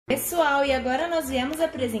Pessoal, e agora nós viemos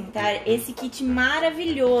apresentar esse kit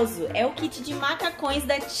maravilhoso. É o kit de macacões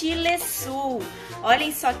da Tilesul.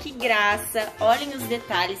 Olhem só que graça, olhem os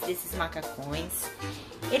detalhes desses macacões.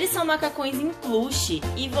 Eles são macacões em plush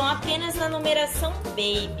e vão apenas na numeração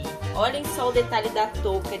baby. Olhem só o detalhe da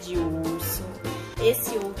touca de urso.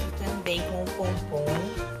 Esse outro também com o pompom.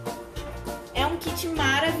 É um kit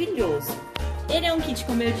maravilhoso. Ele é um kit,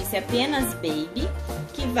 como eu disse, apenas baby,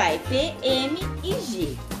 que vai P, M e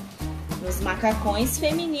G. Nos macacões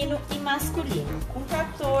feminino e masculino, com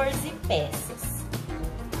 14 peças.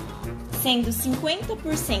 Sendo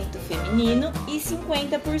 50% feminino e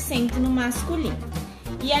 50% no masculino.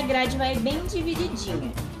 E a grade vai bem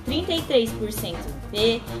divididinha. 33% no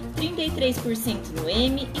P, 33% no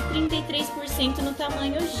M e 33% no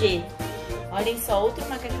tamanho G. Olhem só outro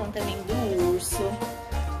macacão também do urso.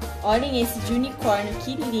 Olhem esse de unicórnio,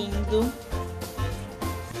 que lindo.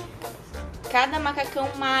 Cada macacão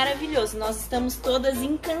maravilhoso. Nós estamos todas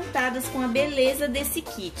encantadas com a beleza desse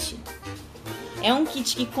kit. É um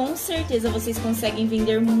kit que com certeza vocês conseguem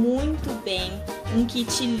vender muito bem. Um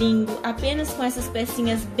kit lindo, apenas com essas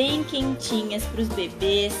pecinhas bem quentinhas para os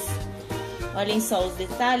bebês. Olhem só os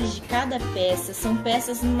detalhes de cada peça, são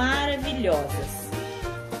peças maravilhosas.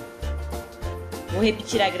 Vou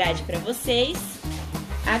repetir a grade para vocês.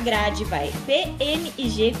 A grade vai P, M e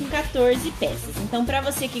G com 14 peças. Então, para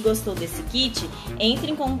você que gostou desse kit,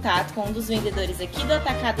 entre em contato com um dos vendedores aqui do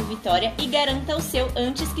Atacado Vitória e garanta o seu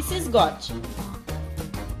antes que se esgote.